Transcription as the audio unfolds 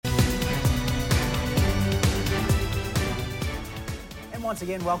once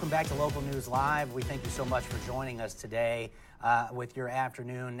again, welcome back to Local News Live. We thank you so much for joining us today with your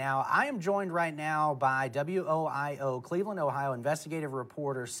afternoon. Now, I am joined right now by WOIO, Cleveland, Ohio, investigative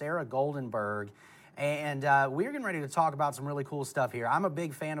reporter Sarah Goldenberg. And we're getting ready to talk about some really cool stuff here. I'm a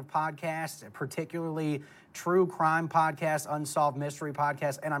big fan of podcasts, particularly true crime podcasts, unsolved mystery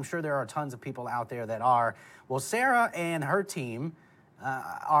podcasts, and I'm sure there are tons of people out there that are. Well, Sarah and her team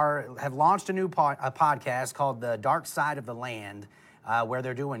have launched a new podcast called The Dark Side of the Land, where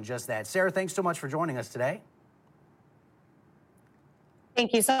they're doing just that. Sarah, thanks so much for joining us today.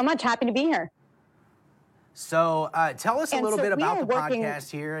 Thank you so much. Happy to be here. So tell us a little bit about the podcast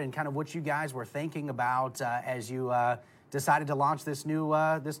here and kind of what you guys were thinking about as you decided to launch this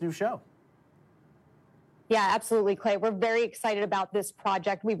new show. Yeah, absolutely, Clay. We're very excited about this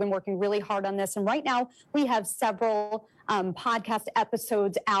project. We've been working really hard on this. And right now we have several podcast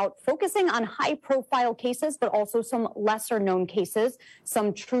episodes out focusing on high-profile cases, but also some lesser-known cases,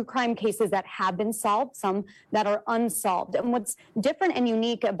 some true crime cases that have been solved, some that are unsolved. And what's different and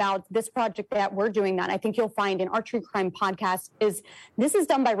unique about this project that we're doing that I think you'll find in our true crime podcast is this is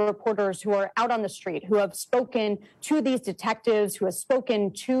done by reporters who are out on the street, who have spoken to these detectives, who have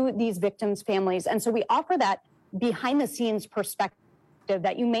spoken to these victims' families. And so we offer that behind-the-scenes perspective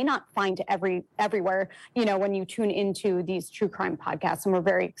that you may not find everywhere, when you tune into these true crime podcasts, and we're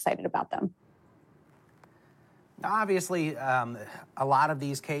very excited about them. Obviously, a lot of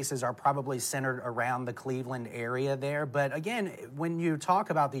these cases are probably centered around the Cleveland area there, but again, when you talk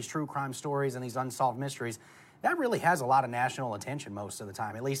about these true crime stories and these unsolved mysteries, that really has a lot of national attention most of the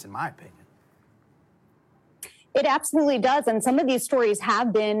time, at least in my opinion. It absolutely does. And some of these stories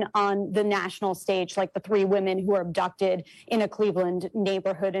have been on the national stage, like the 3 women who were abducted in a Cleveland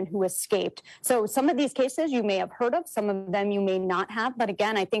neighborhood and who escaped. So some of these cases you may have heard of, some of them you may not have. But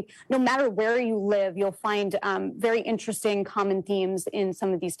again, I think no matter where you live, you'll find very interesting common themes in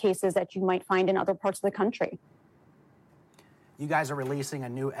some of these cases that you might find in other parts of the country. You guys are releasing a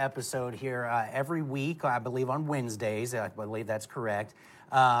new episode here every week, I believe on Wednesdays. I believe that's correct.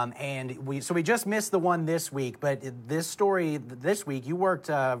 And we just missed the one this week, but this story this week you worked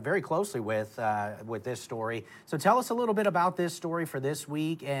very closely with this story. So tell us a little bit about this story for this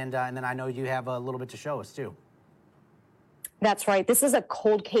week, and then I know you have a little bit to show us too. That's right. This is a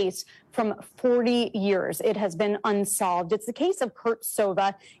cold case from 40 years. It has been unsolved. It's the case of Kurt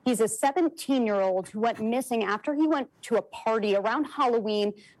Sova. He's a 17-year-old who went missing after he went to a party around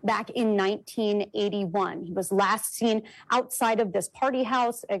Halloween back in 1981. He was last seen outside of this party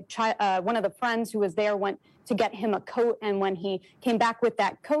house. One of the friends who was there went to get him a coat, and when he came back with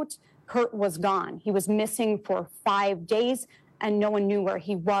that coat, Kurt was gone. He was missing for 5 days, and no one knew where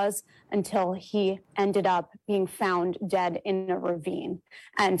he was until he ended up being found dead in a ravine.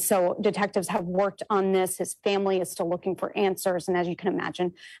 And so detectives have worked on this. His family is still looking for answers. And as you can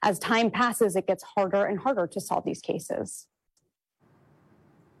imagine, as time passes, it gets harder and harder to solve these cases.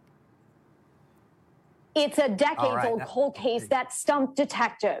 It's a decades-old cold case that stumped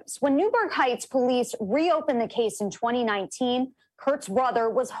detectives. When Newburgh Heights police reopened the case in 2019, Kurt's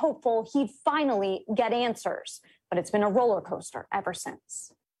brother was hopeful he'd finally get answers. But it's been a roller coaster ever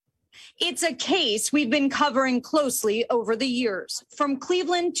since. It's a case we've been covering closely over the years, from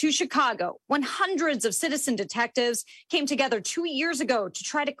Cleveland to Chicago, when hundreds of citizen detectives came together 2 years ago to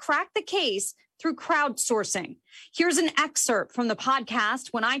try to crack the case through crowdsourcing. Here's an excerpt from the podcast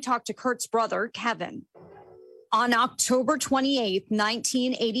when I talked to Kurt's brother, Kevin. On October 28,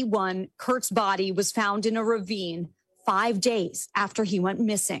 1981, Kurt's body was found in a ravine 5 days after he went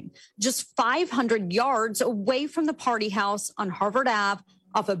missing, just 500 yards away from the party house on Harvard Ave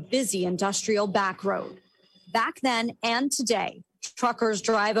off a busy industrial back road. Back then and today, truckers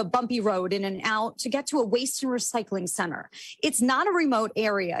drive a bumpy road in and out to get to a waste and recycling center. It's not a remote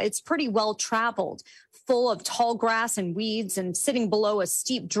area. It's pretty well traveled, full of tall grass and weeds and sitting below a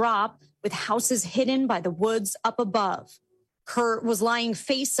steep drop with houses hidden by the woods up above. Kurt was lying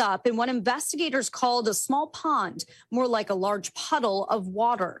face up in what investigators called a small pond, more like a large puddle of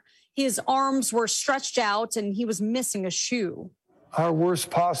water. His arms were stretched out and he was missing a shoe. Our worst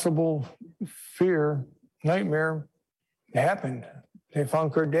possible fear, nightmare, happened. They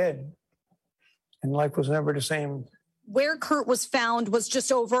found Kurt dead, and life was never the same. Where Kurt was found was just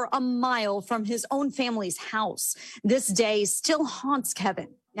over a mile from his own family's house. This day still haunts Kevin,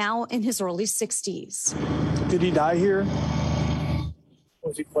 now in his early 60s. Did he die here?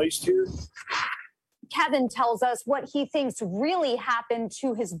 Was he placed here? Kevin tells us what he thinks really happened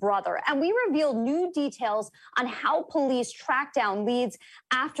to his brother. And we revealed new details on how police tracked down leads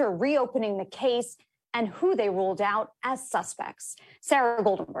after reopening the case and who they ruled out as suspects. Sarah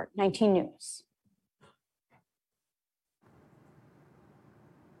Goldenberg, 19 News.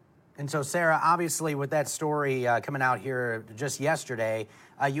 And so, Sarah, obviously with that story coming out here just yesterday,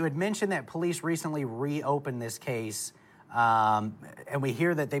 you had mentioned that police recently reopened this case, and we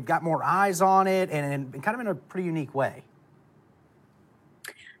hear that they've got more eyes on it and kind of in a pretty unique way.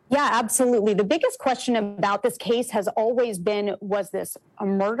 Yeah, absolutely. The biggest question about this case has always been, was this a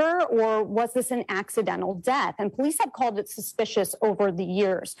murder or was this an accidental death? And police have called it suspicious over the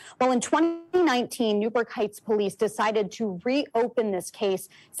years. Well, in 2019, Newburgh Heights Police decided to reopen this case,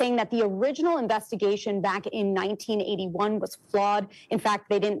 saying that the original investigation back in 1981 was flawed. In fact,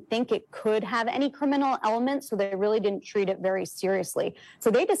 they didn't think it could have any criminal elements, so they really didn't treat it very seriously. So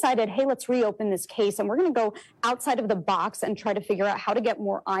they decided, hey, let's reopen this case, and we're going to go outside of the box and try to figure out how to get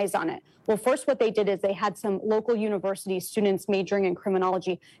more eyes on it. Well, first, what they did is they had some local university students majoring in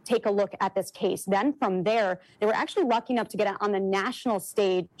criminology take a look at this case. Then from there, they were actually lucky enough to get it on the national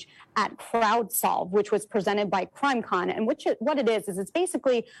stage at CrowdSolve, which was presented by CrimeCon. And what it is it's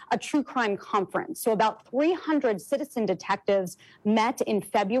basically a true crime conference. So about 300 citizen detectives met in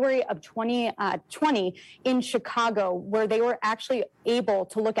February of 2020 in Chicago, where they were actually able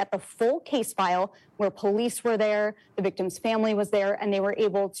to look at the full case file, where police were there, the victim's family was there, and they were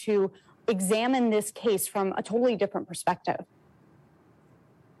able to examine this case from a totally different perspective.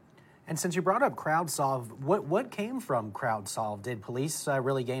 And since you brought up CrowdSolve, what came from CrowdSolve? Did police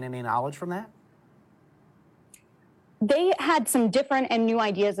really gain any knowledge from that? They had some different and new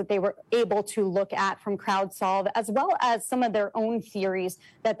ideas that they were able to look at from CrowdSolve, as well as some of their own theories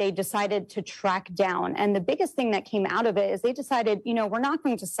that they decided to track down. And the biggest thing that came out of it is they decided, we're not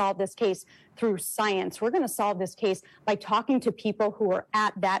going to solve this case through science. We're going to solve this case by talking to people who were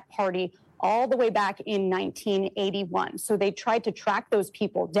at that party all the way back in 1981. So they tried to track those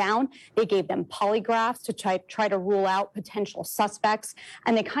people down. They gave them polygraphs to try to rule out potential suspects.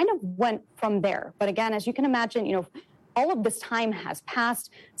 And they kind of went from there. But again, as you can imagine, all of this time has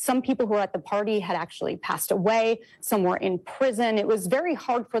passed. Some people who were at the party had actually passed away. Some were in prison. It was very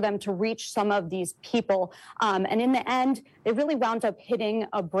hard for them to reach some of these people. And in the end, they really wound up hitting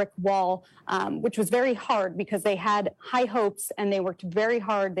a brick wall, which was very hard because they had high hopes and they worked very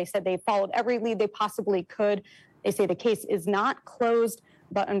hard. They said they followed every lead they possibly could. They say the case is not closed,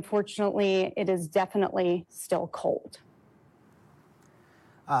 but unfortunately, it is definitely still cold.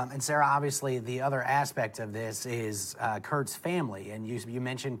 And Sarah, obviously, the other aspect of this is Kurt's family. And you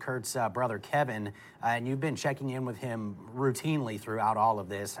mentioned Kurt's brother, Kevin, and you've been checking in with him routinely throughout all of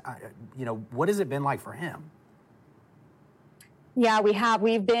this. What has it been like for him? Yeah, we have.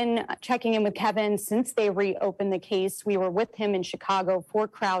 We've been checking in with Kevin since they reopened the case. We were with him in Chicago for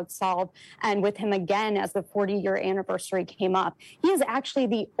CrowdSolve and with him again as the 40-year anniversary came up. He is actually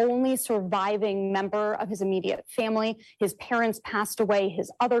the only surviving member of his immediate family. His parents passed away. His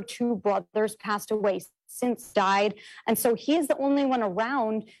other two brothers passed away since died. And so he is the only one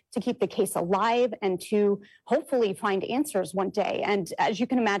around to keep the case alive and to hopefully find answers one day. And as you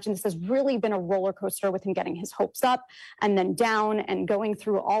can imagine, this has really been a roller coaster with him getting his hopes up and then down and going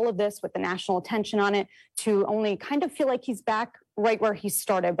through all of this with the national attention on it to only kind of feel like he's back right where he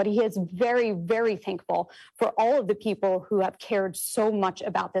started. But he is very, very thankful for all of the people who have cared so much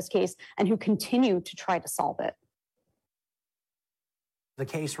about this case and who continue to try to solve it. The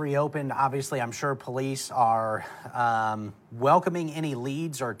case reopened. Obviously, I'm sure police are welcoming any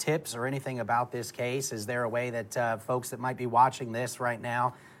leads or tips or anything about this case. Is there a way that folks that might be watching this right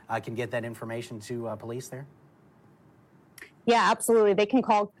now can get that information to police there? Yeah, absolutely. They can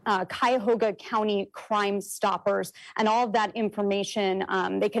call Cuyahoga County Crime Stoppers, and all of that information,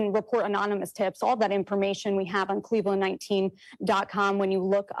 they can report anonymous tips. All of that information we have on cleveland19.com when you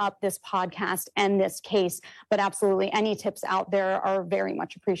look up this podcast and this case. But absolutely, any tips out there are very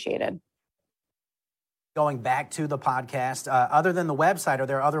much appreciated. Going back to the podcast, other than the website, are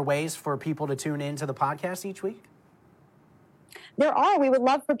there other ways for people to tune into the podcast each week? There are. We would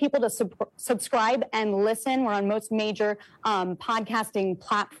love for people to subscribe and listen. We're on most major podcasting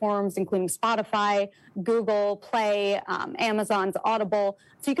platforms, including Spotify, Google Play, Amazon's Audible.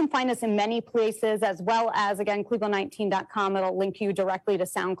 So you can find us in many places, as well as, again, Cleveland19.com. It'll link you directly to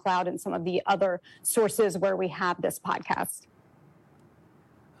SoundCloud and some of the other sources where we have this podcast.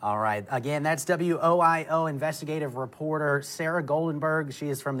 All right. Again, that's WOIO investigative reporter Sarah Goldenberg. She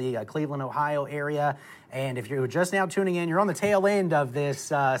is from the Cleveland, Ohio area. And if you're just now tuning in, you're on the tail end of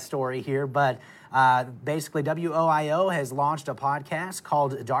this story here. But basically, WOIO has launched a podcast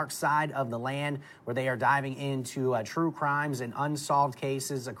called Dark Side of the Land, where they are diving into true crimes and unsolved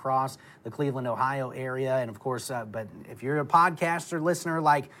cases across the Cleveland, Ohio area. And of course, but if you're a podcaster listener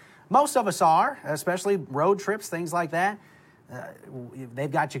like most of us are, especially road trips, things like that,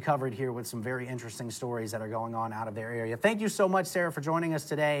 they've got you covered here with some very interesting stories that are going on out of their area. Thank you so much, Sarah, for joining us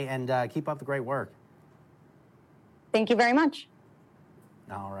today, and keep up the great work. Thank you very much.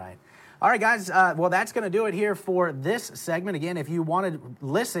 All right. All right, guys. Well, that's going to do it here for this segment. Again, if you want to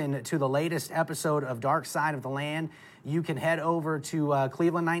listen to the latest episode of Dark Side of the Land, you can head over to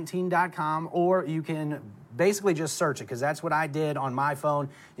cleveland19.com, or you can basically just search it, because that's what I did on my phone.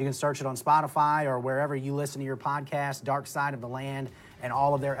 You can search it on Spotify or wherever you listen to your podcast, Dark Side of the Land, and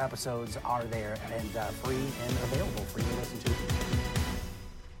all of their episodes are there and free and available for you to listen to.